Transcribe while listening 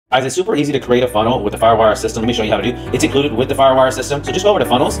Guys, it's super easy to create a funnel with the Firewire system. Let me show you how to do. It's included with the Firewire system. So just go over to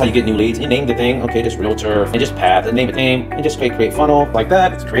funnels, how you get new leads. You name the thing, okay, just realtor, and just path, and name the name, and just create funnel like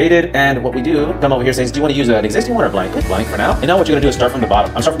that. It's created. And what we do, come over here, says, do you want to use an existing one or blank? Click blank for now. And now what you're gonna do is start from the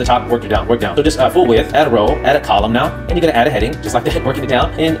bottom. I'm starting from the top, work down, work down. So just full width, add a row, add a column now, and you're gonna add a heading, just like that, working it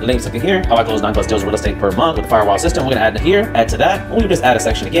down. And links up in here, how I close 9+ deals real estate per month with the Firewire system. We're gonna add here, add to that. And we just add a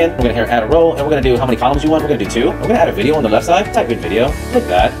section again. We're gonna here add a row, and we're gonna do how many columns you want. We're gonna do 2. We're gonna add a video on the left side. Type in video, like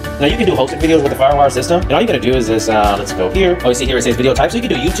that. Now you can do hosted videos with the Firewire system. And all you're gonna do is this, let's go here. Oh, you see here it says video type. So you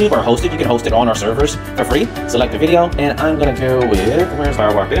can do YouTube or hosted. You can host it on our servers for free. Select the video, and I'm gonna go with, where's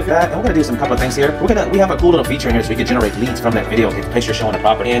Firewire video? And we're gonna do some couple of things here. We have a cool little feature here so we can generate leads from that video if the picture showing the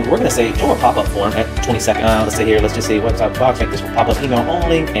property. And we're gonna say show a pop-up form at 20 seconds. Let's say here, let's just say website box, make this pop-up email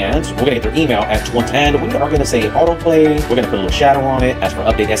only, and we're gonna get their email at 20. And we are gonna say autoplay. We're gonna put a little shadow on it. As for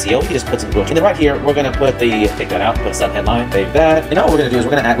update SEO, you can just put some growth. And then right here, we're gonna put take that out, put a sub headline, save that. And now what we're gonna do is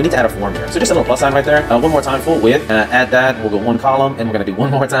we need to add a form here. So just a little plus sign right there. One more time, full width, add that. We'll go 1 column, and we're gonna do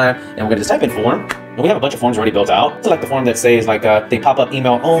one more time, and we're gonna just type in form. And we have a bunch of forms already built out. Select the form that says like they pop up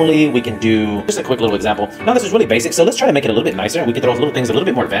email only. We can do just a quick little example. Now this is really basic, so let's try to make it a little bit nicer. We can throw little things a little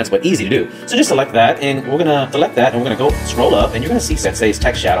bit more advanced, but easy to do. So just select that, and we're gonna select that, and we're gonna go scroll up, and you're gonna see that says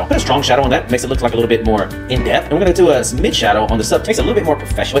text shadow. Put a strong shadow on that, makes it look like a little bit more in depth. And we're gonna do a mid shadow on the sub, makes it a little bit more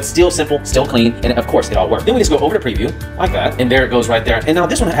professional, but still simple, still clean, and of course it all works. Then we just go over to preview like that, and there it goes right there. And now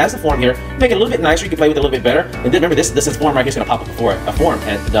this one has the form here. Make it a little bit nicer. You can play with it a little bit better. And then remember this form right here is gonna pop up before a form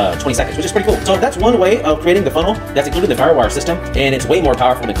at 20 seconds, which is pretty cool. So that's one way of creating the funnel that's included in the Firewire system, and it's way more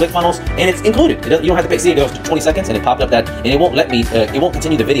powerful than ClickFunnels, and it's included. You don't have to pay. See, it goes to 20 seconds, and it popped up that, and it won't let me. It won't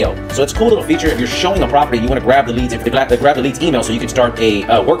continue the video. So it's a cool little feature. If you're showing a property, you want to grab the leads. If they grab the leads email, so you can start a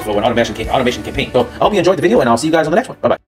workflow, an automation campaign. So I hope you enjoyed the video, and I'll see you guys on the next one. Bye bye.